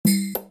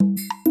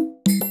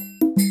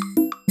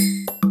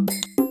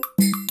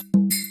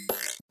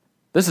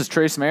This is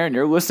Trace Mayer, and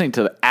you're listening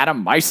to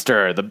Adam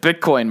Meister, the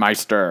Bitcoin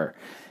Meister.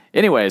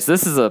 Anyways,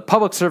 this is a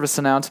public service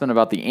announcement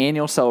about the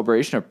annual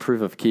celebration of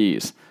Proof of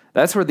Keys.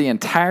 That's where the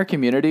entire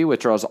community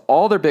withdraws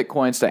all their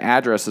Bitcoins to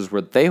addresses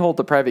where they hold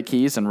the private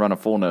keys and run a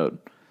full node.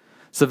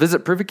 So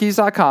visit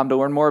proofofkeys.com to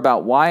learn more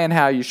about why and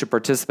how you should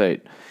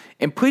participate.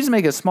 And please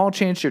make a small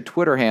change to your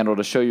Twitter handle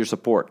to show your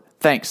support.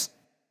 Thanks.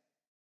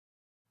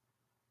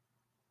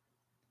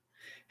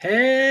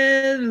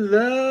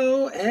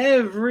 Hello,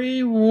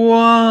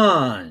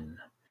 everyone.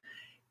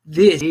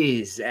 This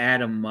is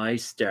Adam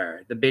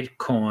Meister, the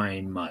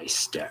Bitcoin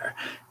Meister,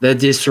 the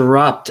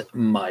Disrupt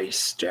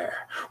Meister.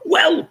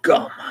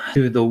 Welcome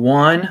to the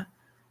One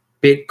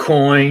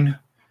Bitcoin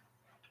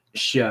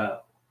Show.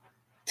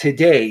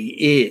 Today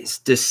is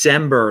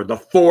December the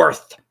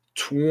 4th,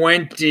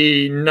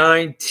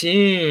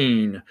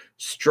 2019.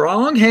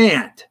 Strong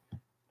hand.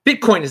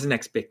 Bitcoin is the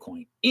next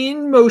Bitcoin.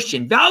 In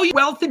motion. Value,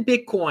 wealth, and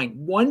Bitcoin.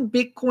 One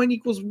Bitcoin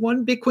equals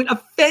one Bitcoin.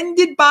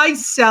 Offended by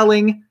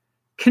selling.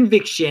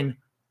 Conviction.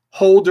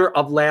 Holder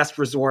of last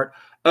resort.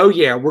 Oh,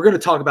 yeah. We're going to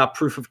talk about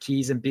proof of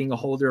keys and being a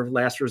holder of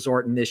last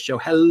resort in this show.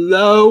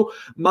 Hello,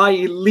 my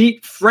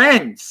elite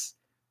friends.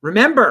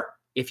 Remember,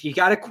 if you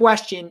got a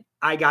question,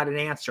 I got an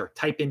answer.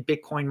 Type in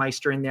Bitcoin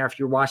Meister in there if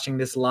you're watching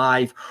this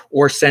live,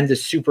 or send a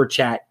super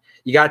chat.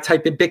 You got to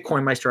type in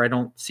Bitcoin Meister. I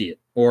don't see it.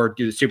 Or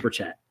do the super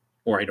chat,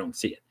 or I don't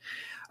see it.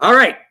 All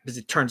right, because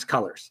it turns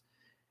colors.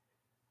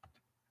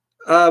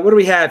 What do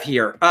we have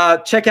here?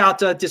 Check out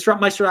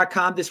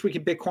disruptmeister.com. This Week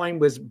in Bitcoin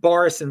was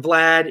Boris and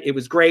Vlad. It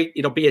was great.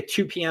 It'll be at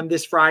 2 p.m.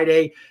 this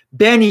Friday.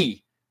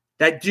 Benny,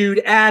 that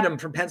dude Adam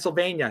from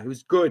Pennsylvania,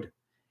 who's good.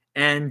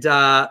 And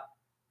our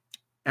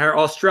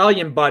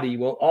Australian buddy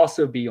will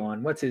also be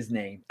on. What's his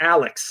name?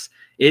 Alex.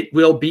 It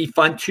will be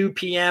fun. 2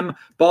 p.m.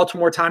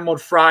 Baltimore time on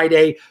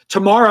Friday.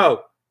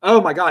 Tomorrow. Oh,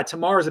 my God.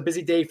 Tomorrow's a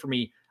busy day for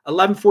me.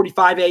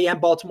 11:45 a.m.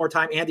 Baltimore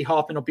time. Andy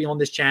Hoffman will be on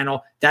this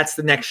channel. That's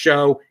the next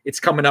show. It's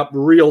coming up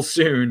real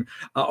soon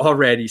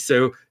already.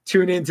 So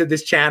tune into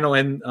this channel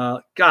and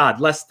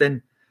less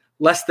than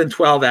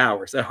 12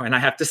 hours. Oh, and I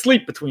have to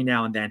sleep between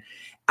now and then.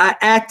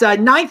 At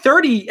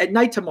 9:30 at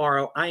night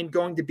tomorrow, I'm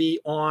going to be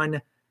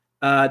on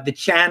the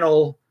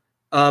channel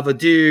of a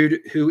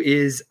dude who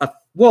is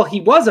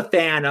he was a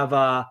fan of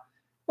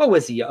what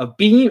was he? A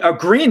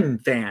Grin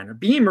fan,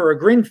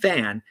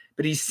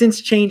 but he's since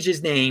changed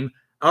his name.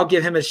 I'll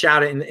give him a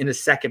shout out in a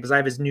second because I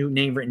have his new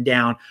name written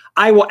down.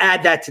 I will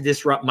add that to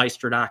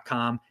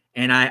disruptmeister.com,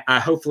 and I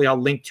hopefully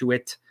I'll link to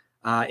it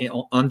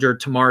under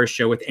tomorrow's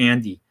show with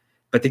Andy.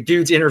 But the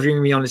dude's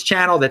interviewing me on his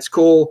channel. That's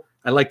cool.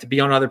 I like to be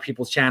on other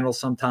people's channels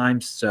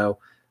sometimes. So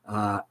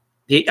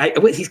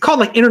he's called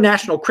like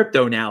International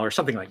Crypto now or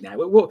something like that.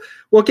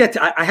 We'll get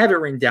to. I have it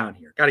written down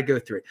here. Got to go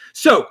through it.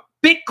 So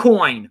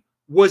Bitcoin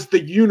was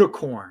the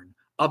unicorn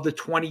of the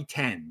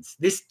 2010s.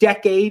 This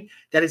decade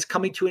that is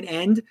coming to an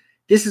end.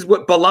 This is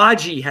what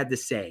Balaji had to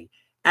say.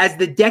 As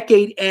the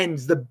decade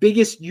ends, the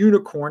biggest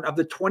unicorn of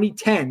the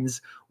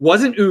 2010s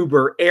wasn't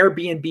Uber,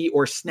 Airbnb,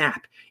 or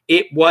Snap.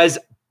 It was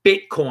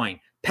Bitcoin.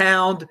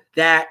 Pound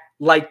that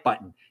like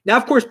button. Now,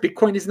 of course,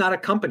 Bitcoin is not a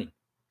company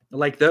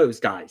like those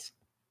guys.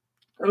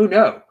 Oh,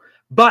 no.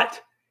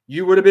 But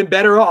you would have been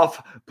better off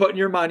putting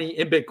your money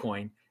in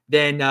Bitcoin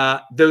than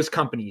those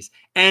companies.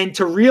 And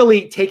to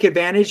really take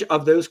advantage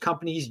of those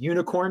companies'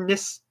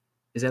 unicornness,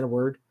 is that a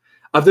word?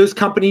 Of those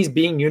companies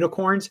being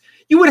unicorns,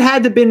 you would have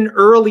had to have been an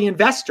early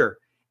investor.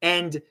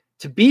 And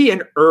to be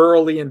an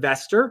early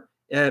investor,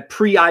 a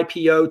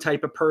pre-IPO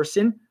type of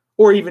person,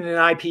 or even an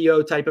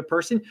IPO type of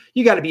person,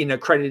 you got to be an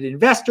accredited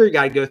investor. You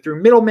got to go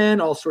through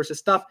middlemen, all sorts of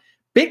stuff.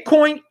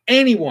 Bitcoin,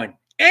 anyone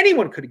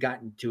could have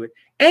gotten into it.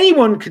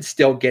 Anyone could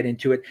still get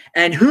into it.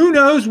 And who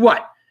knows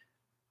what?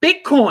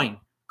 Bitcoin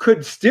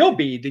could still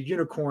be the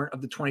unicorn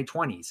of the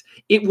 2020s.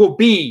 It will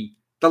be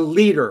the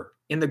leader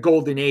in the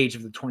golden age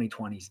of the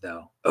 2020s,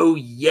 though. Oh,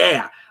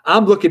 yeah.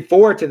 I'm looking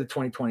forward to the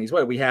 2020s.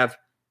 What we have,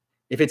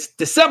 if it's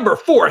December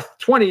 4th,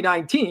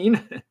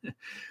 2019,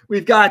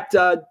 we've got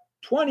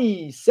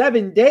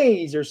 27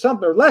 days or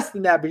something, or less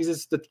than that, because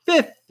it's the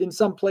 5th in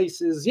some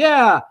places.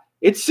 Yeah,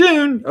 it's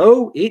soon.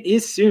 Oh, it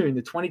is soon.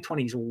 The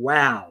 2020s.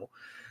 Wow.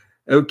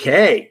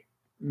 Okay.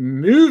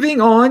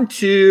 Moving on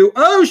to,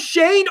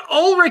 Shane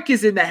Ulrich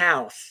is in the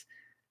house.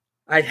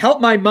 I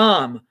helped my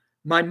mom,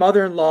 my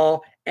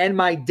mother-in-law, and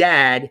my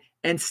dad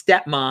and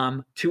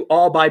stepmom to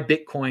all buy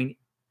Bitcoin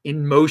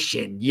in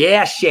motion.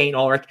 Yeah, Shane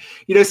Ulrich.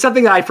 You know,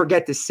 something that I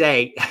forget to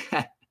say.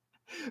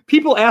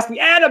 People ask me,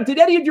 Adam, did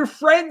any of your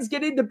friends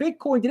get into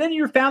Bitcoin? Did any of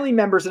your family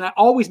members? And I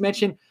always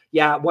mention,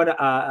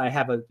 I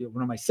have one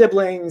of my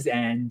siblings,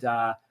 and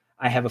I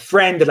have a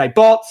friend that I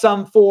bought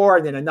some for,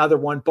 and then another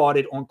one bought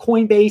it on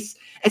Coinbase.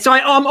 And so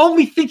I'm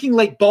only thinking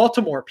like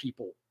Baltimore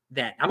people.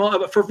 Then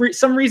for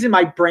some reason,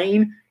 my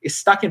brain is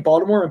stuck in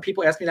Baltimore when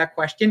people ask me that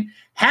question.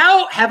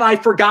 How have I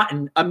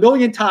forgotten a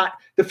million times,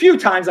 the few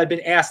times I've been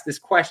asked this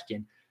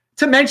question,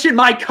 to mention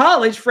my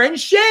college friend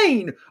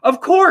Shane, of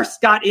course,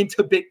 got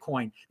into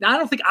Bitcoin. Now, I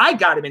don't think I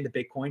got him into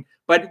Bitcoin,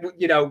 but,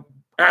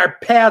 our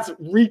paths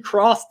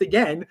recrossed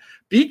again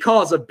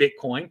because of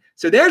Bitcoin.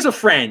 So there's a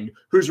friend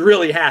who's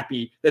really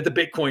happy that the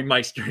Bitcoin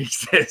Meister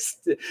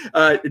exists.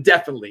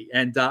 Definitely.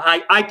 And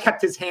I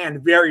kept his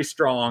hand very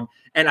strong,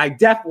 and I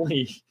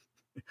definitely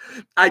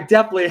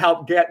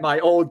helped get my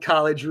old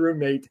college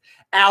roommate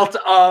out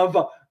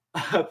of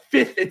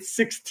fifth and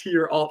sixth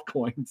tier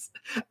altcoins.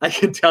 I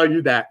can tell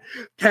you that.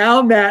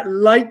 Pound that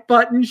like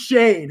button,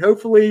 Shane.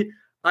 Hopefully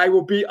I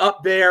will be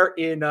up there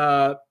in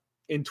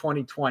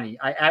 2020.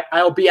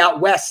 I'll be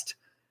out west.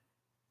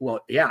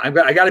 Well, yeah, I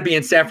got to be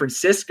in San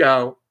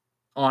Francisco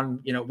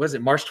on, was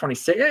it March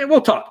 26th? Yeah,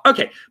 we'll talk.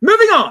 Okay,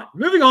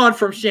 moving on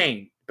from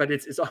Shane. But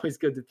it's always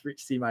good to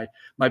see my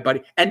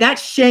buddy. And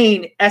that's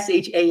Shane,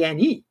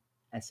 Shane.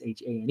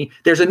 Shane.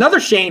 There's another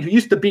Shane who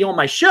used to be on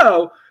my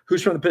show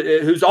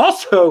who's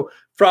also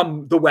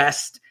from the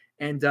West,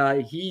 and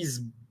he's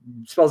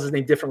spells his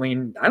name differently.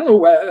 And I don't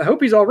know. I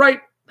hope he's all right.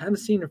 I haven't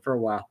seen him for a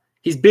while.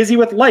 He's busy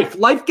with life.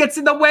 Life gets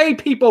in the way,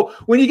 people.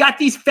 When you got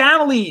these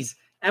families,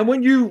 and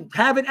when you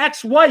have an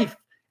ex-wife,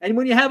 and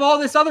when you have all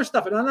this other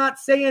stuff. And I'm not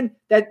saying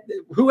that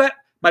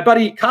my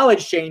buddy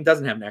college Shane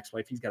doesn't have an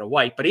ex-wife. He's got a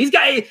wife, but you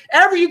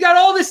got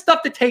all this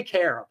stuff to take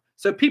care of.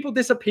 So people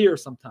disappear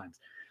sometimes.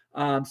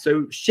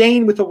 So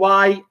Shane with a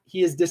Y,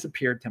 he has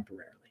disappeared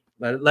temporarily.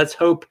 Let's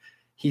hope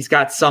he's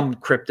got some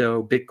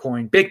crypto,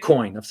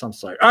 Bitcoin of some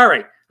sort. All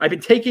right. I've been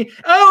taking,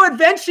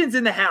 Inventions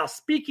in the house.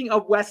 Speaking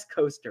of West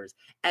Coasters,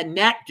 and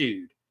that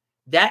dude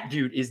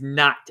is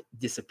not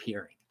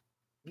disappearing.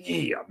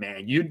 Yeah,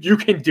 man, you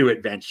can do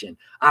it, Vention.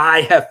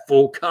 I have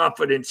full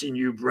confidence in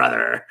you,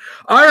 brother.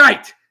 All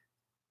right.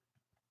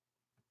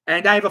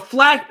 And I have a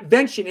flat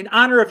Vention in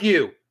honor of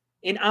you,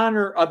 in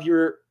honor of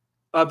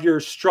your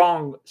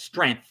strong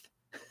strength.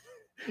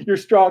 Your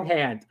strong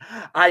hand.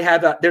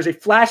 There's a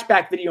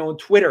flashback video on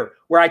Twitter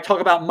where I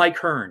talk about Mike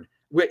Hearn.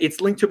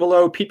 It's linked to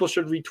below. People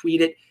should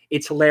retweet it.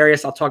 It's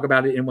hilarious. I'll talk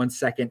about it in 1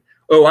 second.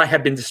 Oh, I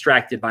have been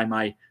distracted by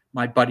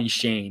my buddy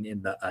Shane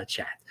in the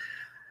chat.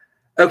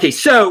 Okay,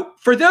 so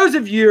for those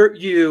of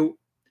you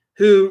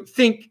who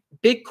think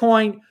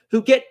Bitcoin,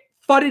 who get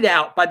fudded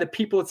out by the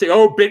people that say,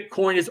 oh,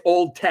 Bitcoin is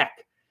old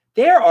tech.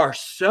 There are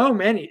so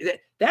many.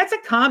 That's a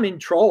common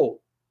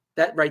troll.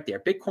 That right there.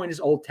 Bitcoin is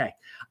old tech.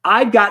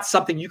 I've got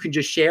something you can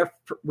just share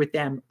with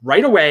them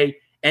right away,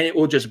 and it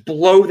will just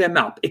blow them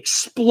up.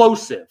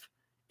 Explosive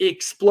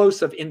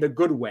in the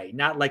good way,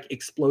 not like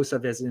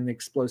explosive as in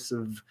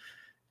explosive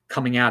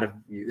coming out of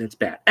you. It's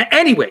bad.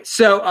 Anyway,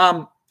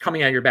 so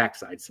coming out of your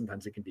backside,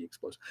 sometimes it can be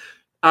explosive.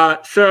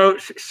 So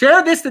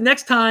share this the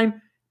next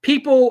time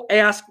people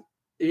ask,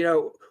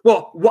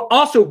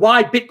 also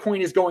why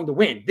Bitcoin is going to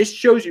win. This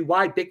shows you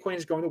why Bitcoin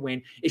is going to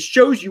win. It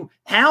shows you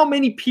how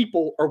many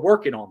people are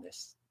working on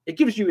this. It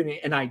gives you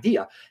an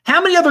idea.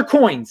 How many other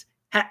coins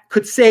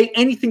could say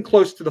anything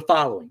close to the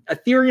following?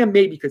 Ethereum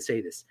maybe could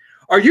say this.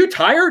 Are you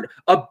tired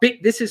of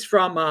This is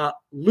from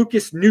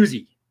Lucas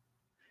Newsy.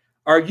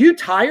 Are you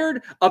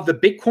tired of the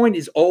Bitcoin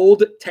is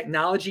old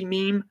technology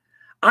meme?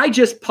 I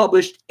just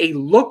published a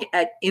look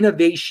at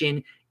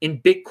innovation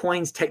in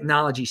Bitcoin's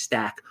technology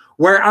stack,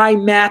 where I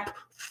map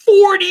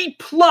 40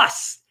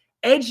 plus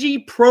edgy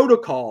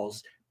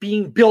protocols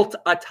being built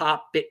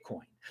atop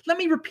Bitcoin. Let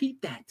me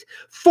repeat that.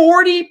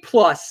 40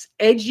 plus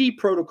edgy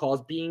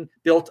protocols being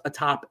built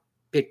atop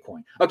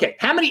Bitcoin. Okay,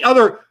 how many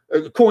other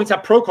coins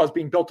have protocols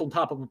being built on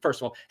top of them,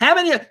 first of all? How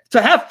many,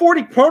 to have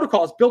 40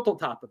 protocols built on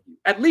top of you?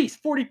 At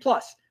least 40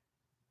 plus.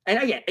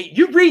 And again,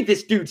 you read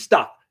this dude's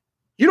stuff.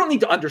 You don't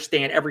need to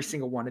understand every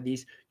single one of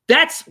these.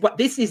 That's what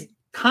this is,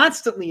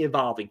 constantly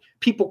evolving.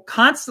 People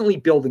constantly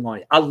building on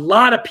it. A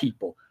lot of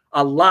people,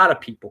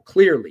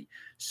 clearly.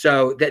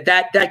 So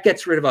that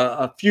gets rid of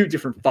a few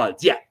different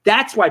FUDs. Yeah,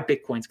 that's why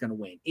Bitcoin's going to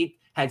win. It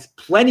has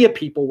plenty of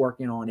people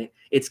working on it.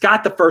 It's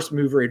got the first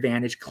mover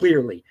advantage,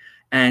 clearly.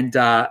 And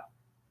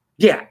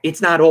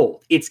it's not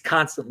old. It's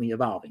constantly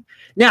evolving.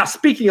 Now,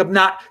 speaking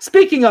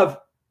of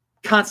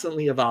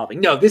constantly evolving,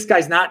 no, this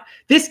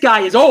guy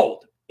is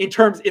old in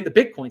the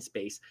Bitcoin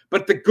space,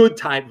 but the good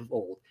type of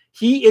old.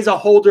 He is a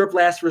holder of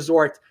last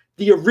resort,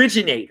 the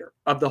originator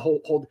of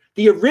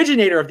the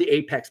originator of the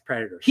apex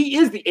predator. He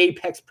is the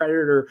apex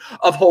predator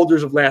of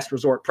holders of last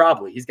resort,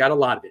 probably. He's got a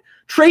lot of it.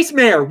 Trace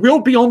Mayer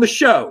will be on the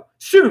show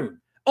soon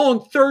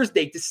on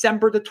Thursday,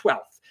 December the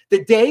 12th,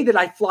 the day that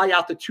I fly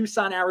out to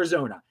Tucson,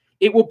 Arizona.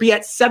 It will be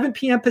at 7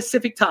 p.m.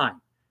 Pacific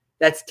time.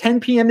 That's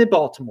 10 p.m. in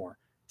Baltimore,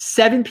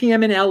 7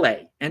 p.m. in LA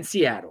and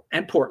Seattle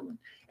and Portland,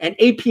 and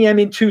 8 p.m.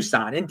 in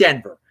Tucson and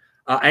Denver.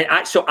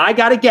 So I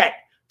got to get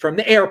from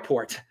the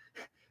airport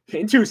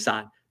in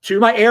Tucson to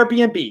my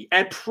Airbnb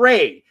and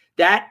pray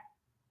that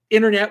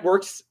internet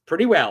works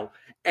pretty well.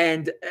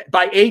 And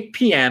by 8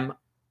 p.m.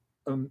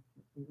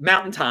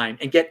 Mountain Time,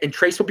 and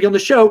Trace will be on the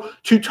show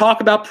to talk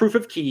about proof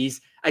of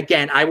keys.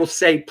 Again, I will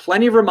say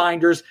plenty of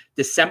reminders.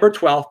 December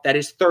 12th, that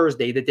is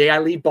Thursday, the day I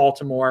leave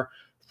Baltimore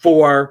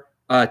for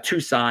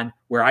Tucson,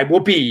 where I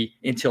will be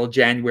until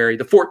January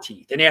the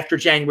 14th. And after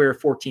January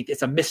 14th,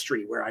 it's a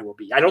mystery where I will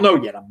be. I don't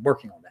know yet. I'm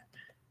working on that.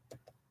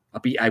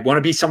 I want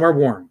to be somewhere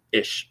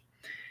warm-ish.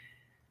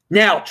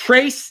 Now,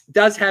 Trace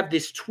does have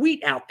this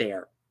tweet out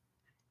there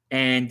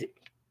And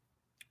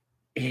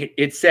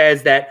it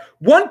says that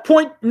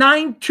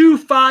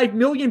 1.925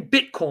 million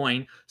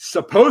Bitcoin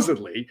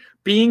supposedly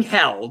being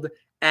held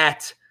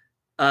at,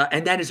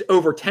 and that is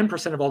over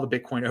 10% of all the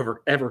Bitcoin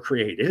ever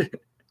created,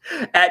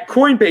 at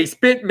Coinbase,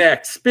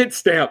 BitMEX,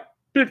 Bitstamp,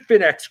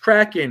 Bitfinex,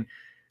 Kraken,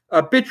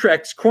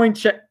 Bittrex,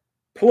 CoinCheck,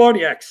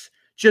 Poloniex,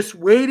 just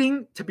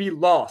waiting to be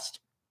lost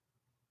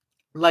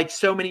like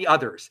so many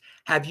others.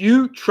 Have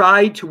you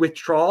tried to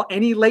withdraw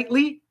any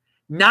lately?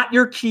 Not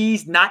your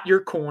keys, not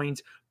your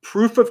coins.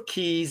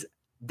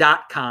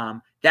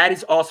 Proofofkeys.com. That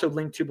is also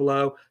linked to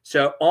below.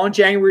 So on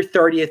January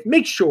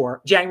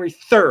 30th, January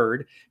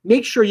 3rd,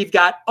 make sure you've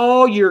got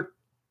all your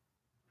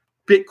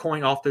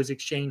Bitcoin off those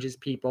exchanges,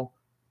 people.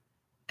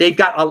 They've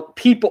got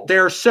people.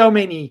 There are so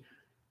many,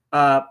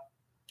 I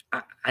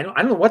don't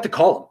know what to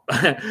call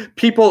them.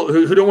 People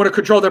who don't want to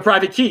control their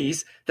private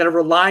keys that are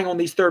relying on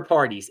these third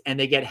parties, and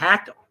they get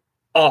hacked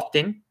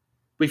often.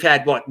 We've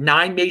had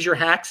 9 major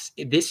hacks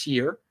this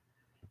year,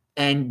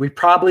 and we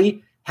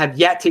probably have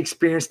yet to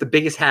experience the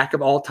biggest hack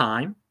of all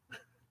time.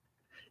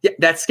 Yeah,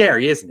 that's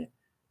scary, isn't it?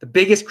 The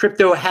biggest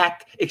crypto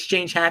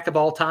exchange hack of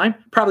all time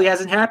probably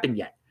hasn't happened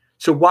yet.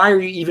 So why are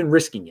you even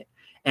risking it?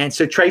 And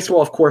so Trace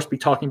will, of course, be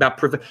talking about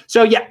proof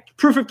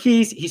of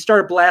keys. He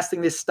started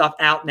blasting this stuff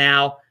out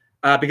now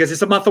because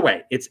it's a month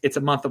away. It's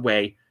a month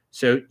away.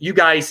 So you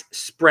guys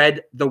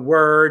spread the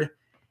word.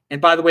 And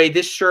by the way,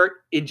 this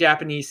shirt in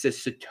Japanese says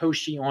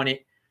Satoshi on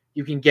it.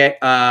 You can get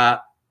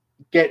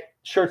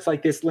shirts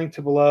like this linked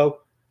to below.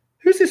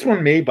 Who's this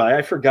one made by?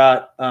 I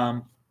forgot.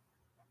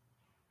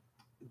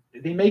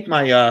 They make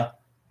my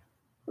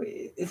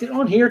is it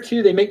on here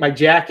too? They make my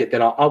jacket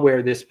that I'll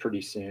wear this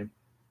pretty soon.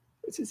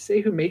 Does it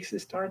say who makes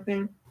this darn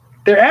thing?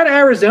 They're at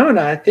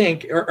Arizona, I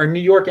think, or New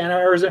York and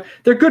Arizona.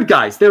 They're good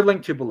guys. They're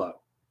linked to below.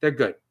 They're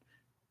good.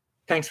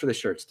 Thanks for the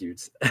shirts,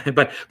 dudes.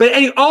 but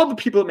anyway, all the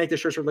people that make the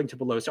shirts are linked to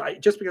below. So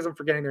just because I'm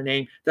forgetting their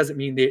name doesn't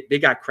mean they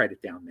got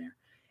credit down there.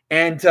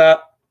 And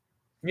the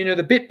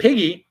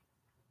BitPiggy,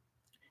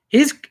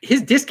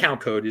 his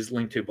discount code is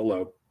linked to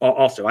below.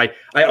 Also, I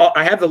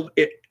have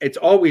it's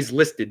always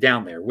listed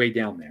down there, way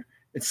down there.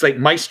 It's like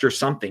Meister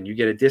something. You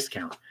get a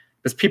discount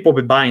because people have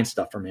been buying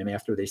stuff from him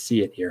after they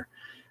see it here.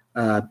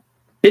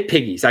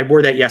 BitPiggies. I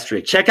wore that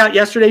yesterday. Check out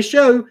yesterday's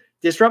show,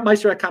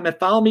 DisruptMeister.com, and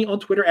follow me on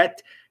Twitter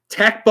at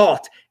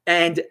TechBalt.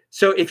 And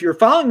so if you're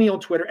following me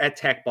on Twitter at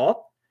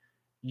TechBalt,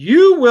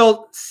 you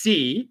will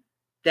see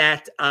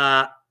that,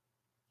 that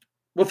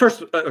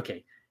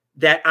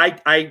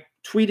I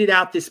tweeted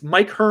out this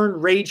Mike Hearn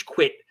Rage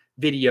Quit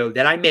video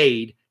that I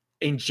made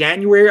in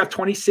January of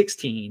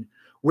 2016,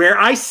 where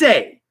I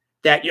say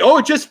that,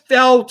 it just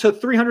fell to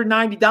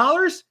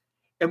 $390.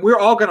 And we're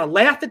all going to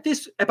laugh at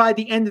this by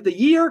the end of the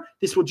year.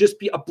 This will just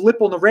be a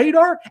blip on the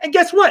radar. And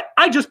guess what?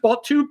 I just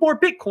bought 2 more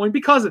Bitcoin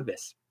because of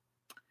this.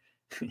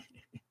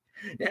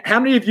 How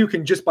many of you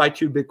can just buy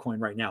 2 Bitcoin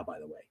right now, by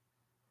the way?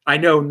 I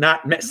know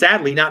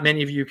sadly, not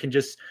many of you can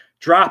just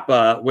drop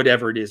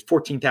whatever it is,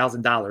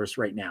 $14,000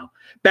 right now.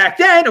 Back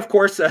then, of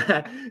course, 2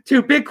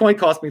 Bitcoin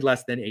cost me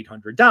less than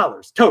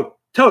 $800 total.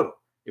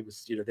 It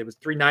was, there was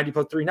 390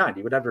 plus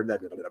 390, whatever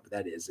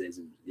that is.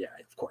 Yeah,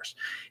 of course.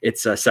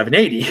 It's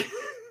 780.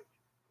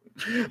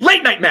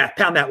 Late night math,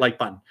 pound that like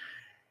button.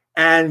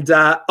 And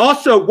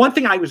also, one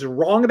thing I was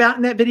wrong about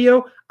in that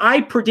video,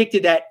 I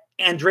predicted that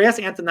Andreas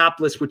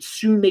Antonopoulos would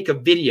soon make a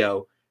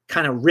video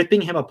kind of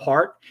ripping him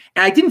apart.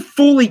 And I didn't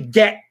fully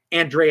get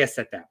Andreas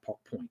at that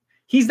point.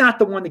 He's not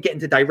the one to get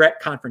into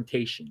direct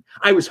confrontation.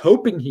 I was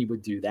hoping he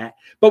would do that.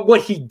 But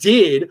what he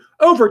did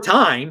over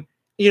time,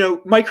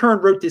 Mike Hearn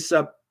wrote this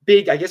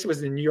big, I guess it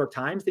was in the New York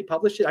Times, they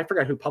published it. I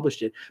forgot who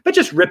published it, but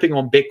just ripping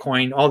on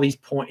Bitcoin, all this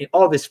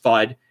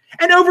FUD.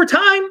 And over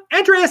time,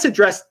 Andreas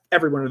addressed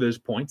every one of those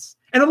points.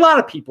 And a lot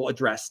of people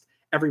addressed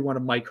every one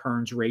of Mike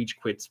Hearn's Rage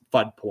Quit's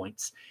FUD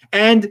points.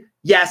 And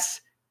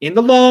yes, in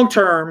the long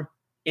term,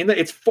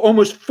 it's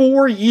almost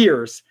 4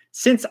 years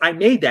since I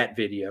made that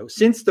video,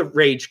 since the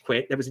Rage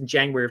Quit, that was in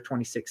January of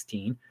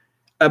 2016,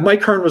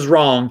 Mike Hearn was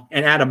wrong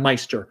and Adam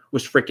Meister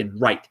was freaking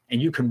right.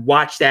 And you can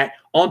watch that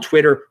on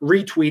Twitter,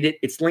 retweet it.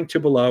 It's linked to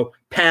below.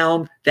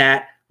 Pound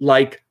that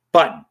like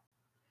button.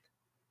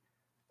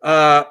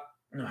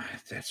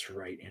 That's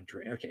right,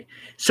 Andrea. Okay.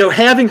 So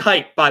having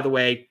hype, by the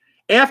way,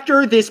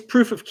 after this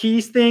proof of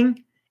keys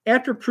thing,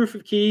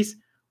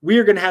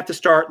 we're going to have to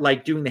start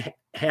doing the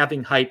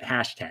having hype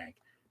hashtag,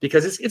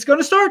 because it's going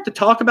to start to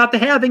talk about the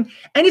halving,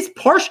 and it's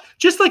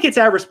just like it's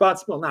not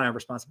our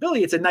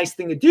responsibility. It's a nice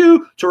thing to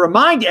do to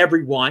remind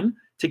everyone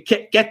to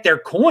get their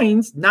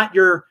coins, not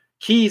your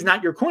keys,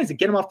 not your coins, to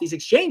get them off these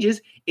exchanges.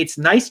 It's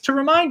nice to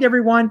remind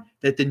everyone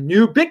that the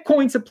new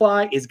Bitcoin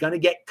supply is going to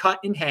get cut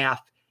in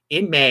half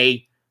in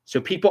May,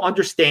 so people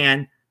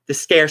understand the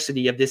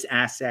scarcity of this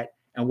asset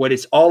and what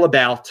it's all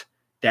about.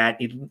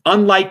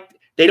 Unlike,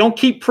 they don't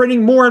keep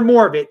printing more and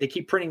more of it, they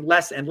keep printing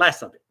less and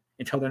less of it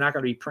until they're not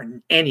going to be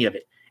printing any of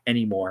it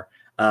anymore.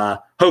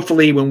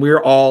 Hopefully, when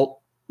we're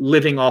all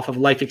living off of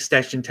life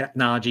extension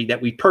technology that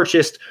we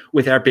purchased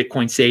with our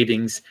Bitcoin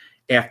savings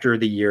after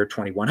the year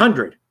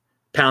 2100.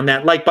 Pound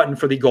that like button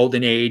for the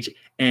golden age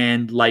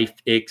and life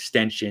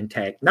extension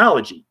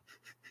technology.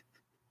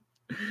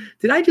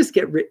 Did I just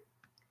get rid?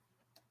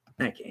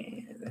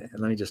 Okay,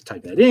 let me just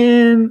type that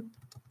in.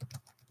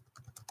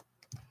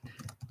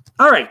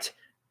 All right.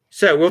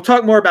 So we'll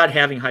talk more about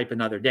having hype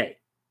another day.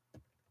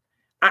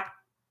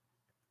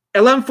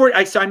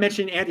 11:40. So I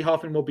mentioned Andy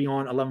Hoffman will be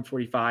on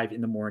 11:45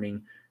 in the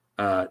morning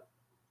on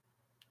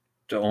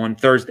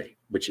Thursday,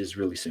 which is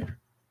really soon.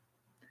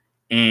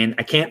 And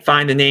I can't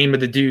find the name of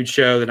the dude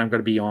show that I'm going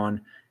to be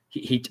on.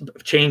 He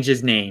changed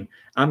his name.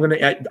 I'm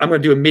gonna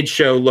do a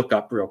mid-show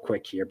lookup real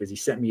quick here because he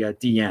sent me a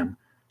DM.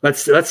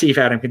 Let's see if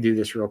Adam can do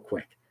this real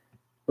quick.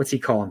 What's he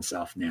call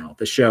himself now?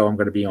 The show I'm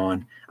going to be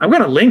on. I'm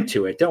going to link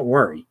to it. Don't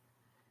worry.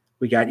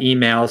 We got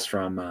emails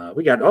from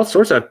we got all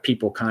sorts of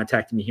people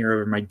contacting me here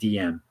over my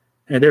DM.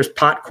 And there's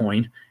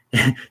Potcoin.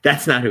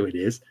 That's not who it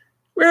is.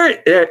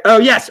 Oh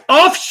yes,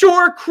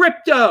 offshore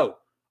crypto.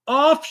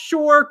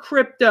 Offshore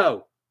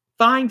crypto.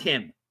 Find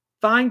him.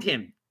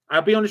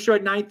 I'll be on the show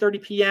at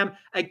 9:30 p.m.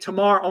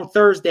 Tomorrow on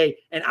Thursday,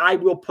 and I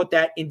will put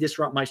that in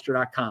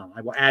disruptmeister.com.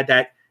 I will add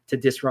that to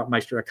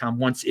disruptmeister.com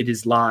once it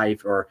is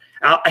live, or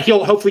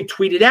he'll hopefully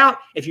tweet it out.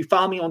 If you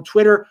follow me on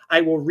Twitter,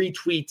 I will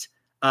retweet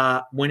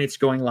when it's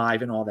going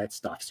live and all that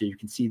stuff, so you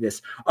can see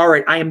this. All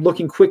right, I am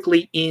looking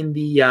quickly in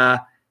the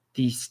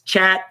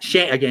chat.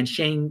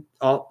 Shane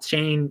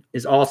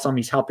is awesome.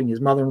 He's helping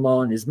his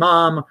mother-in-law and his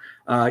mom,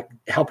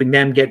 helping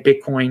them get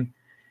Bitcoin.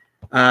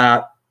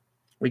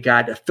 We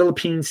got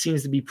Philippines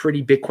seems to be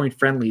pretty Bitcoin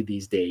friendly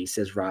these days,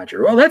 says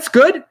Roger. Well, that's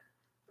good.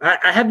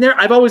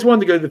 I've always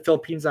wanted to go to the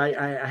Philippines. I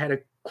had a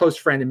close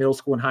friend in middle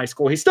school and high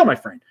school. He's still my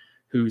friend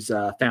whose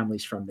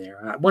family's from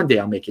there. One day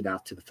I'll make it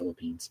out to the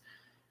Philippines.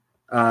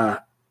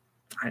 Not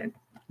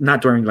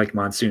during like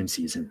monsoon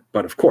season,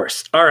 but of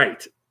course. All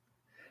right.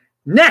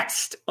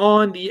 Next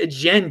on the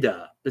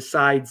agenda,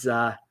 besides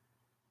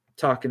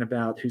talking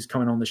about who's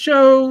coming on the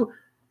show.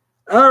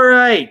 All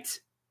right.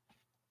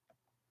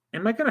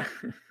 Am I gonna?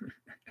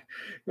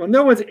 Well,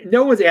 no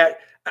one's at.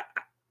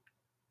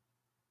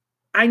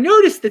 I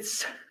noticed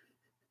that.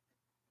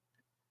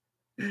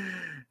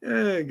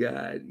 Oh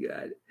God.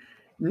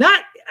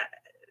 Not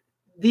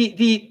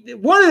the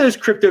one of those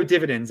crypto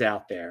dividends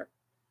out there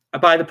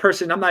by the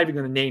person. I'm not even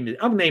going to name it.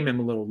 I'll name him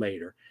a little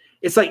later.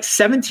 It's like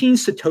 17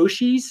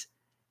 Satoshis,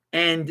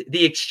 and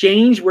the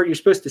exchange where you're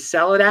supposed to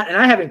sell it at. And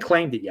I haven't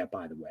claimed it yet,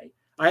 by the way.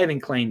 I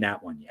haven't claimed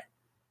that one yet.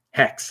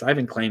 Hex, I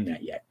haven't claimed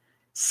that yet.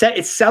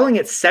 It's selling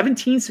at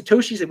 17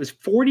 Satoshis. It was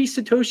 40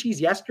 Satoshis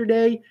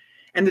yesterday.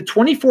 And the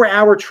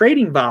 24-hour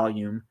trading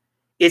volume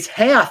is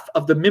half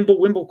of the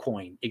Mimble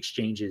Coin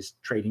exchange's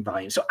trading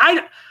volume. So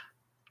I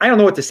don't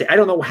know what to say. I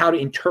don't know how to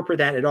interpret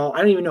that at all. I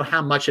don't even know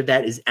how much of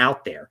that is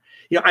out there.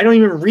 I don't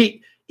even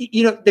read.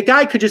 The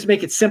guy could just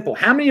make it simple.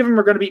 How many of them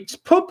are going to be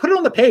put it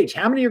on the page?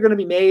 How many are going to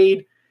be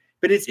made?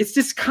 But it's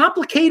this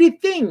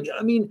complicated thing.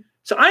 I mean,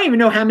 so I don't even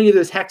know how many of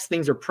those hex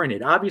things are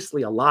printed.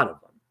 Obviously, a lot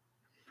of them.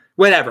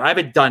 Whatever. I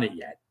haven't done it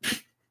yet.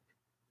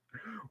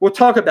 We'll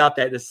talk about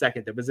that in a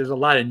second, because there's a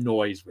lot of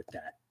noise with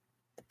that.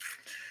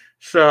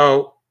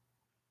 So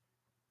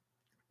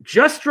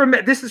just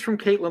remember, this is from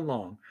Caitlin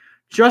Long.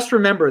 Just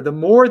remember, the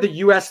more the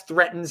U.S.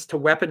 threatens to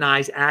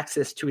weaponize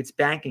access to its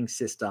banking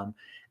system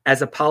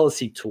as a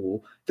policy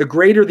tool, the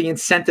greater the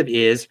incentive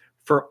is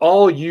for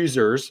all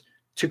users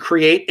to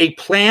create a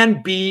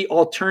plan B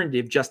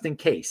alternative just in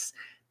case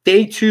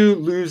they too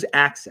lose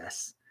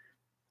access.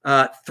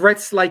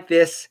 Threats like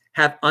this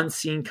have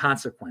unseen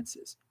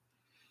consequences.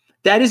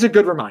 That is a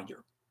good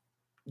reminder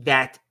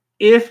that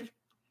if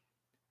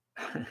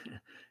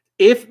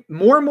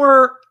more and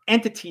more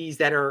entities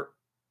that are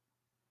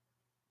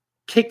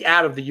kicked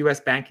out of the U.S.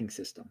 banking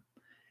system,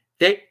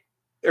 it's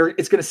going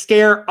to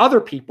scare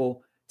other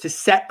people to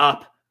set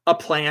up a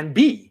plan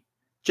B,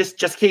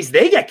 just in case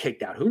they get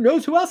kicked out. Who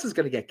knows who else is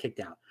going to get kicked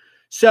out?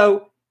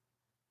 So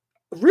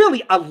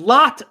really, a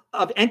lot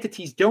of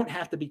entities don't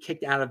have to be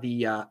kicked out of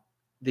the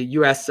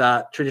U.S.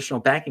 Traditional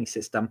banking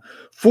system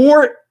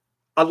for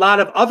a lot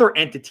of other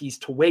entities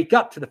to wake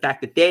up to the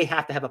fact that they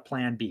have to have a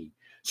plan B.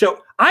 So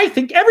I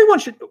think everyone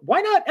should.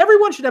 Why not?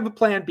 Everyone should have a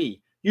plan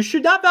B. You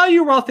should not value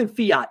your wealth in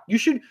fiat. You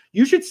should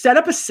set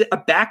up a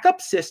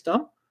backup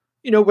system.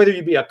 Whether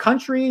you be a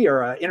country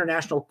or an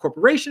international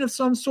corporation of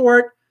some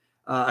sort,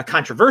 a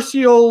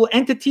controversial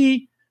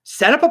entity,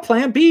 set up a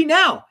plan B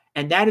now.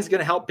 And that is going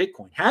to help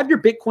Bitcoin. Have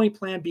your Bitcoin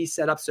plan B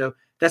set up. So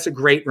that's a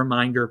great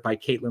reminder by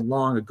Caitlin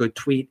Long, a good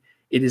tweet.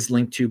 It is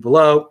linked to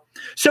below.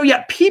 So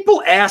yeah,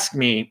 people ask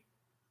me,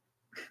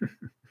 I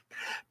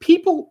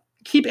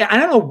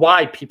don't know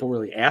why people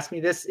really ask me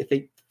this. If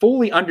they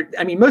fully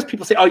most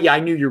people say, oh yeah, I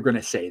knew you were going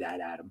to say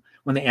that, Adam,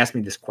 when they ask me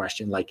this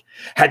question. Like,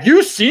 have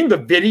you seen the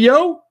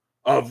video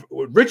of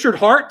Richard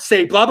Hart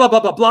say blah, blah, blah,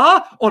 blah,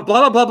 blah on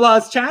blah, blah, blah,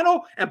 blah's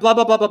channel and blah,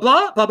 blah, blah, blah,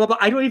 blah, blah, blah, blah.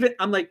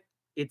 I'm like,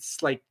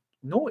 it's like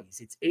noise.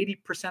 It's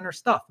 80%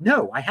 stuff.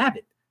 No, I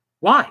haven't.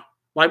 Why?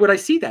 Why would I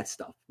see that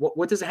stuff?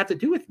 What does it have to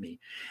do with me?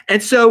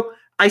 And so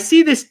I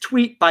see this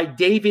tweet by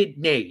David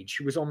Nage,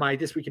 who was on my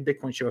This Week in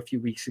Bitcoin show a few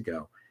weeks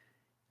ago.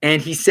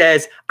 And he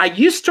says, I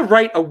used to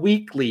write a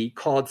weekly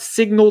called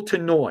Signal to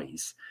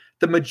Noise.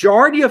 The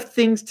majority of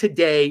things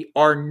today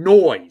are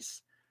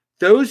noise.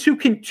 Those who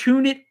can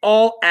tune it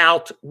all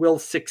out will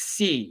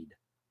succeed.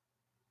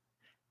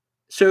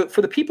 So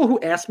for the people who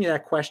ask me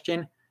that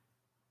question,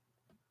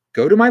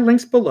 go to my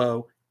links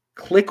below,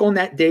 click on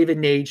that David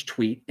Nage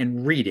tweet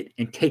and read it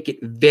and take it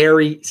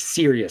very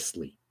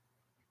seriously.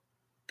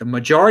 The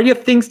majority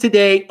of things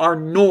today are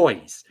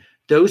noise.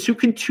 Those who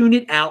can tune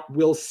it out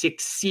will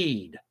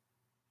succeed.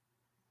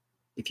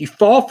 If you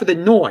fall for the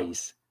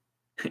noise,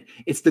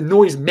 it's the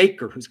noise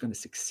maker who's going to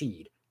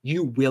succeed.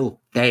 You will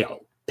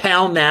fail.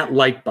 Pound that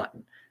like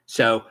button.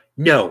 So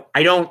no,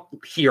 I don't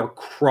hear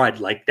crud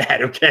like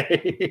that,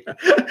 okay?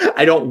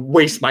 I don't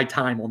waste my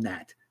time on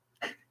that.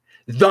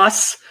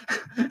 Thus,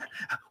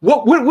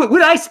 what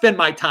would I spend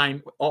my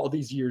time all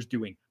these years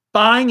doing?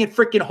 Buying and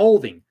freaking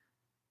holding.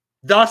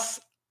 Thus,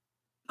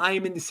 I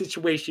am in the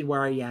situation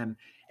where I am.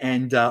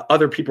 And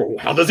other people,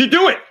 how does he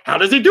do it? How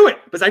does he do it?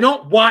 Because I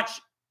don't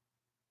watch.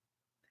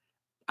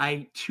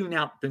 I tune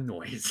out the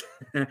noise.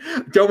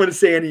 Don't want to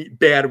say any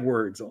bad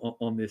words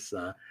on this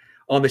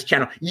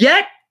channel.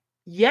 Yet,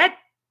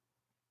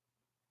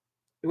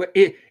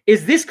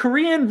 is this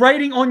Korean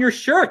writing on your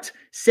shirt?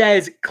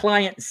 Says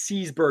client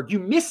Seesberg. You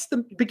missed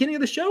the beginning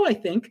of the show, I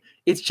think.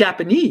 It's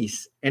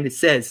Japanese, and it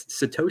says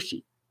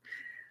Satoshi.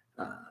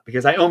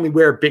 Because I only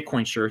wear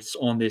Bitcoin shirts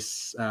on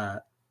this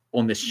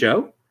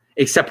show,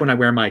 except when I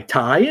wear my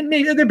tie. And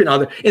maybe there've been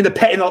other in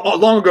the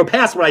long ago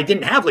past when I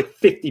didn't have like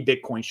 50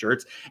 Bitcoin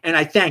shirts. And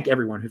I thank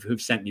everyone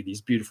who've sent me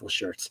these beautiful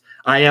shirts.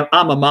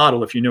 I'm a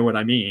model, if you know what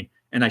I mean.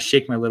 And I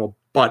shake my little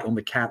butt on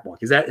the catwalk.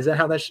 Is that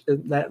how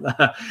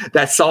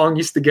that song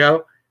used to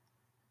go?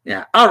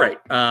 Yeah. All right.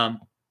 I'm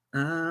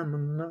a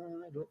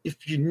model,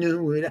 if you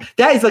knew it.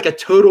 That is like a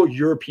total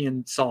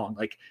European song.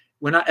 Like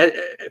when I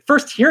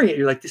first hearing it,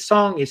 you're like, this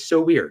song is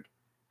so weird.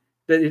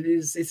 But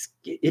it's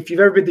if you've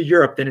ever been to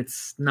Europe, then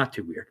it's not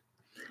too weird.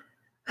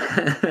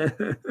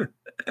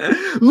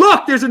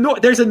 Look, there's a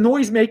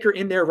noisemaker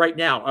in there right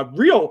now.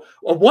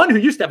 A one who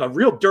used to have a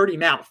real dirty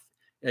mouth.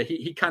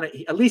 He kind of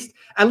at least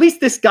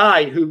this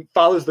guy who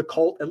follows the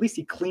cult, at least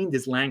he cleaned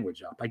his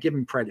language up. I give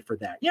him credit for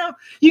that.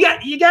 You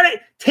got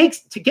it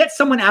takes to get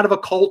someone out of a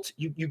cult.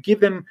 You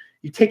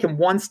take him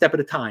one step at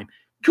a time.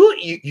 Good.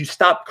 You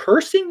stop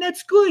cursing.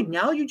 That's good.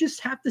 Now you just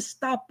have to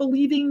stop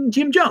believing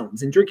Jim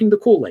Jones and drinking the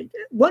Kool-Aid.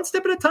 One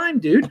step at a time,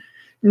 dude.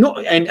 No,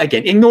 and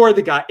again, ignore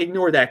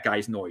that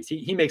guy's noise.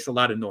 He makes a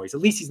lot of noise. At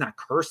least he's not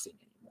cursing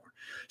anymore.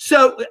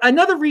 So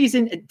another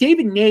reason,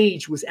 David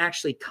Nage was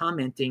actually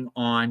commenting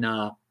on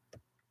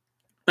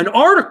an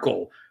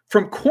article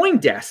from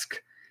CoinDesk.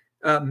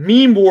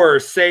 Meme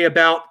wars say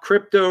about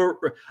crypto.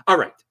 All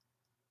right,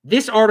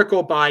 this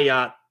article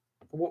by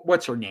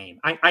what's her name?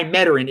 I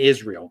met her in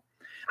Israel.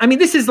 I mean,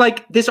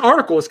 this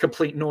article is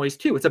complete noise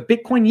too. It's a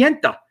Bitcoin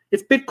Yenta.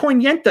 It's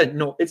Bitcoin Yenta.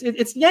 No, it's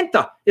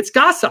Yenta. It's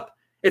gossip.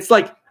 It's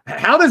like,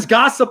 how does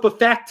gossip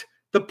affect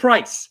the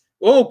price?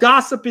 Oh,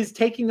 gossip is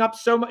taking up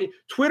so much.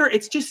 Twitter,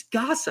 it's just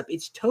gossip.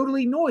 It's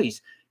totally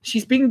noise.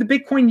 She's being the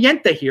Bitcoin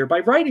Yenta here by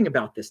writing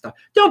about this stuff.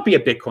 Don't be a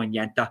Bitcoin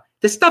Yenta.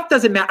 This stuff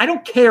doesn't matter. I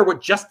don't care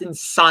what Justin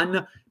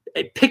Sun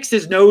picks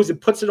his nose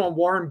and puts it on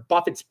Warren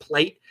Buffett's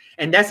plate.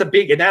 And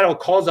that'll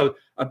cause a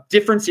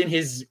difference in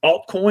his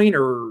altcoin,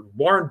 or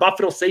Warren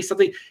Buffett will say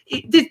something.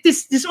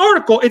 This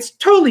article, it's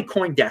totally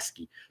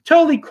CoinDesk-y.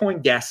 Totally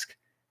CoinDesk.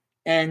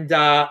 And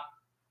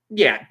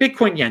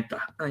Bitcoin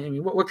Yenta. I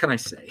mean, what can I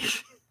say?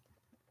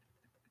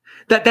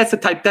 That's the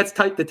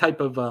type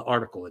of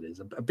article it is,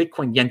 a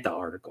Bitcoin Yenta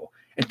article.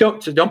 And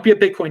don't be a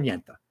Bitcoin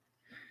Yenta.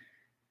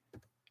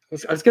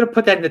 I was going to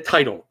put that in the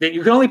title.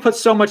 You can only put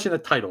so much in the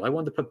title. I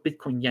wanted to put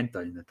Bitcoin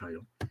Yenta in the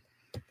title.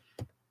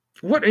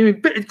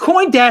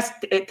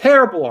 CoinDesk,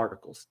 terrible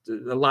articles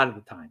a lot of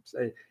the times.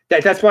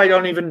 That's why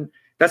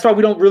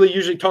we don't really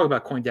usually talk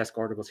about CoinDesk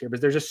articles here,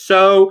 because they're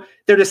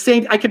the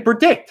same. I can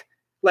predict,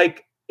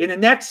 like in the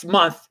next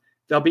month,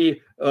 there'll be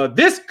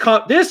this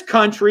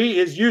country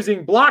is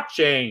using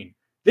blockchain.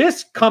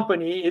 This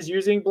company is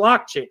using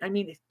blockchain. I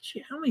mean,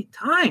 how many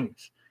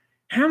times?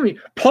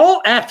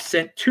 Paul F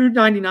sent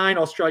 $2.99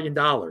 Australian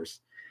dollars.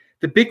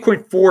 The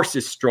Bitcoin force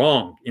is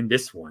strong in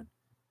this one.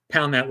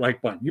 Pound that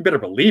like button. You better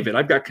believe it.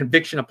 I've got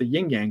conviction up the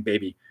yin yang,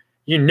 baby.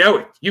 You know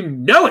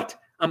it.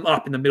 I'm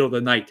up in the middle of the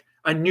night.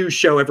 A new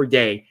show every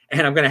day.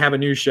 And I'm going to have a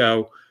new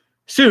show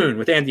soon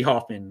with Andy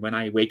Hoffman when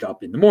I wake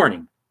up in the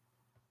morning.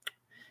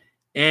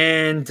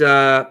 And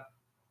all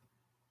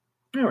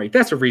right,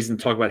 that's a reason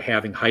to talk about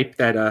having hype.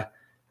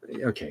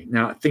 Okay,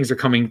 now things are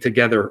coming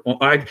together.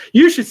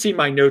 You should see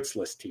my notes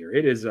list here.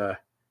 It is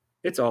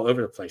it's all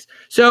over the place.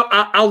 So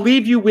I'll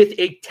leave you with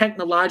a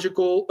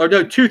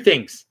two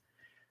things.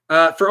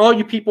 For all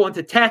you people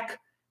into tech,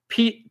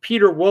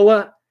 Peter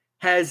Wulla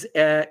has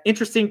an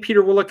interesting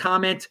Peter Wulla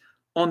comment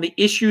on the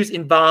issues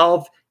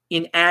involved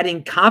in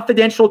adding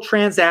confidential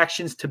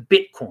transactions to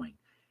Bitcoin.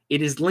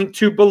 It is linked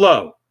to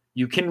below.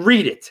 You can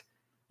read it.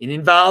 It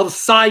involves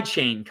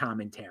sidechain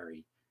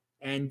commentary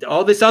and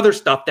all this other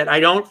stuff that I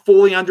don't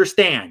fully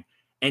understand.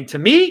 And to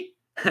me,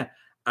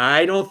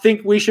 I don't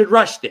think we should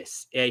rush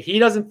this. He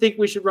doesn't think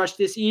we should rush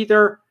this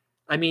either.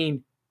 I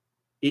mean,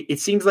 it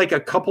seems like a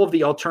couple of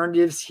the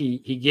alternatives he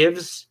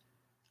gives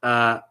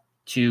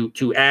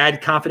to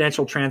add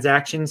confidential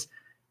transactions.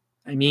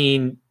 I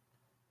mean,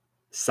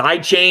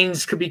 side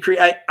chains could be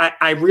created.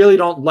 I really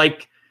don't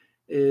like.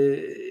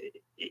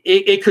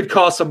 It could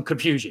cause some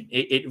confusion.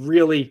 It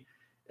really,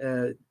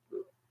 and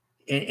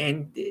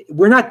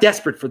we're not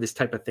desperate for this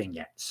type of thing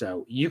yet.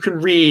 So you can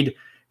read,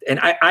 and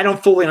I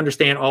don't fully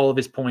understand all of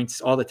his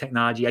points, all the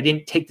technology. I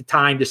didn't take the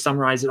time to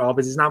summarize it all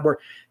because it's not where.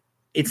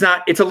 It's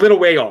a little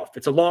way off.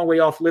 It's a long way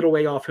off, little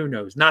way off. Who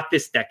knows? Not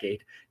this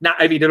decade.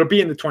 I mean, it'll be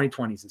in the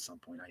 2020s at some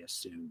point, I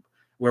assume,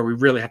 where we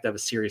really have to have a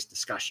serious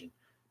discussion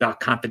about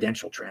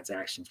confidential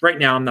transactions. Right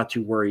now, I'm not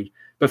too worried.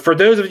 But for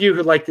those of you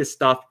who like this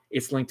stuff,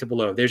 it's linked to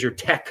below. There's your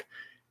tech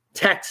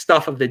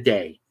stuff of the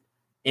day.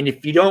 And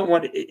if you don't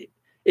want,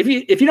 if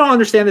you don't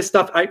understand this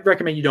stuff, I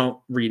recommend you don't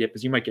read it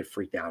because you might get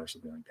freaked out or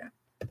something like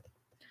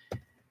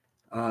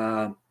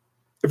that.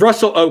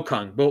 Russell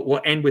Okung,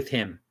 we'll end with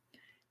him.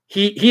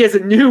 He has a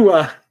new,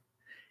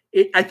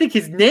 I think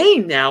his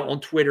name now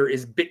on Twitter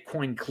is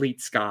Bitcoin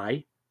Cleats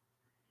Guy.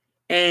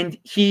 And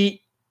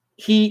he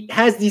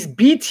has these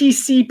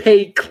BTC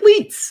Pay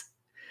cleats,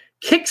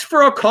 kicks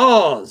for a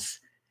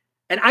cause.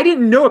 And I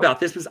didn't know about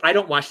this because I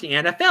don't watch the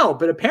NFL,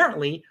 but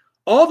apparently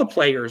all the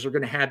players are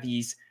going to have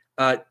these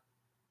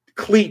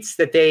cleats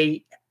that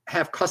they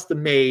have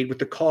custom made with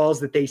the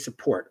cause that they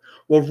support.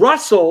 Well,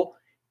 Russell,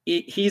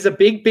 he's a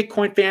big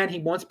Bitcoin fan. He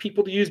wants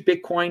people to use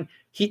Bitcoin.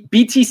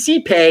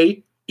 BTC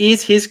Pay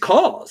is his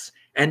cause,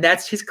 and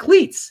that's his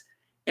cleats.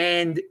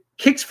 And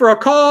Kicks for a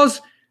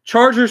Cause,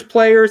 Chargers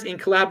players in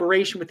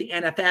collaboration with the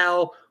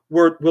NFL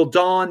will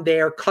don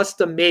their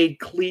custom-made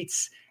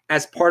cleats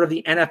as part of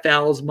the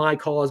NFL's My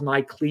Cause,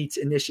 My Cleats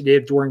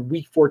initiative during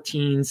Week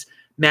 14's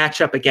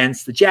matchup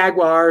against the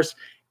Jaguars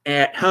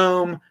at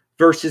home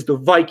versus the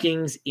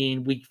Vikings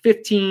in Week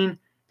 15.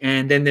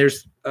 And then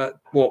there's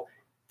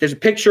there's a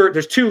picture.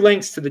 There's two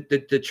links to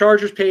the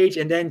Chargers page,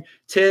 and then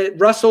to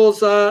Russell's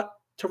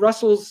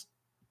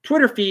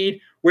Twitter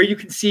feed, where you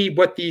can see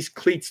what these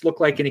cleats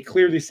look like, and it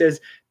clearly says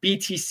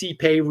BTC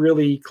Pay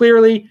really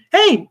clearly.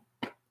 Hey,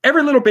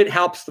 every little bit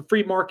helps. The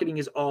free marketing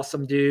is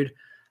awesome, dude.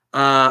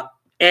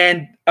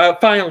 And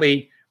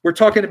finally, we're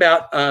talking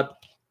about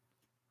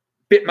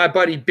my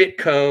buddy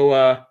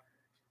Bitco.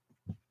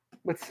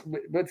 What's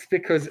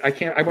Bitco's?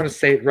 I want to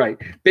say it right.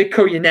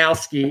 Bitco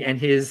Yanowski and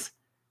his.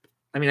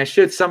 I mean, I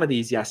showed some of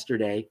these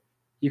yesterday.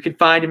 You can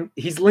find him.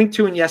 He's linked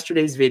to in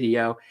yesterday's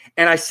video.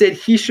 And I said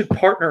he should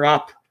partner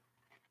up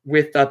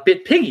with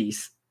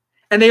BitPiggies.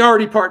 And they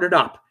already partnered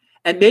up.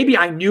 And maybe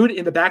I knew it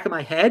in the back of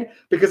my head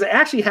because I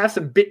actually have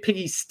some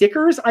BitPiggy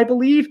stickers, I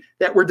believe,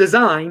 that were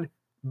designed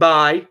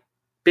by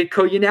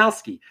Bitco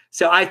Yanowski.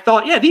 So I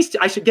thought, yeah,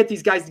 I should get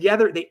these guys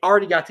together. They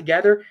already got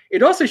together.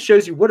 It also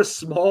shows you what a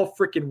small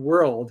freaking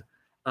world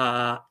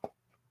the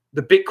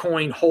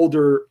Bitcoin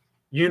holder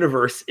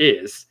universe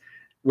is,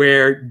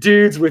 where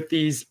dudes with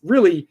these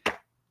really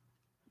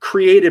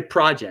creative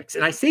projects,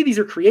 and I say these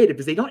are creative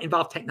because they don't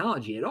involve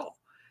technology at all.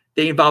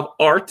 They involve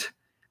art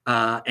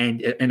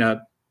and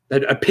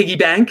a piggy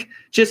bank.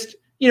 Just,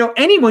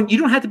 anyone, you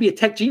don't have to be a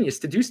tech genius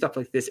to do stuff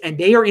like this. And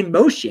they are in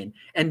motion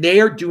and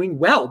they are doing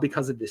well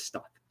because of this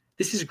stuff.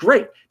 This is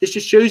great. This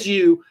just shows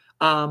you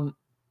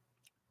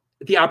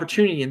the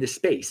opportunity in this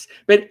space.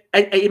 But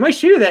it might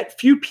show you that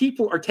few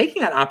people are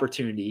taking that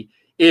opportunity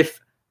if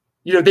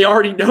they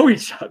already know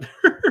each other.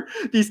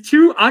 These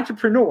two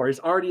entrepreneurs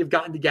already have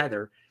gotten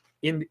together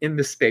in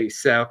the space.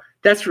 So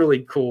that's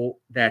really cool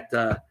that,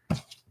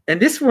 and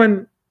this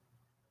one,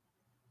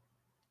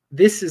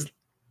 this is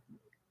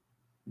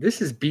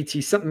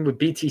something with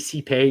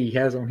BTC Pay he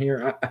has on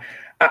here.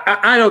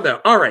 I don't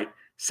know. All right.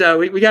 So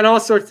we got all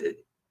sorts of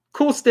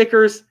cool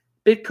stickers.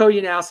 Bitco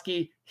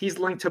Yanowski, he's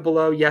linked to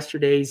below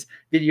yesterday's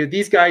video.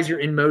 These guys are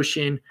in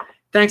motion.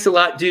 Thanks a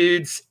lot,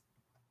 dudes.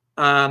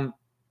 I'm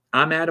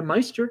Adam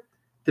Meister,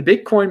 the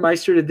Bitcoin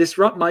Meister, the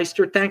Disrupt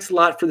Meister. Thanks a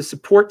lot for the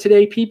support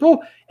today,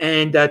 people.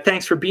 And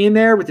thanks for being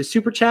there with the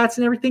super chats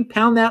and everything.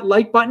 Pound that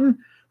like button.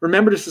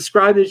 Remember to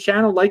subscribe to the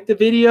channel, like the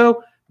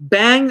video,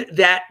 bang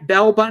that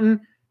bell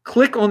button,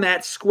 click on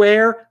that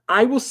square.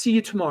 I will see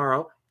you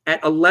tomorrow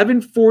at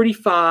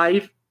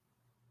 11:45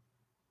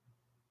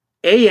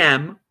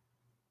 a.m.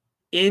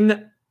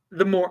 in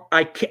the morning.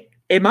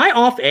 Am I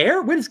off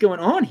air? What is going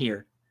on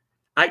here?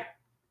 I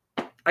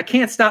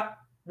can't stop.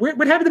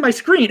 What happened to my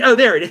screen? Oh,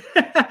 there it is.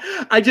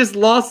 I just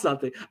lost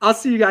something. I'll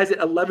see you guys at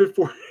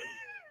 11:40.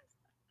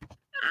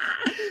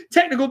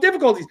 Technical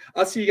difficulties.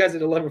 I'll see you guys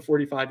at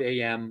 11:45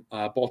 a.m.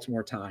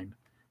 Baltimore time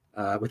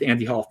with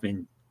Andy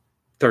Hoffman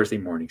Thursday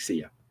morning.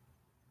 See ya.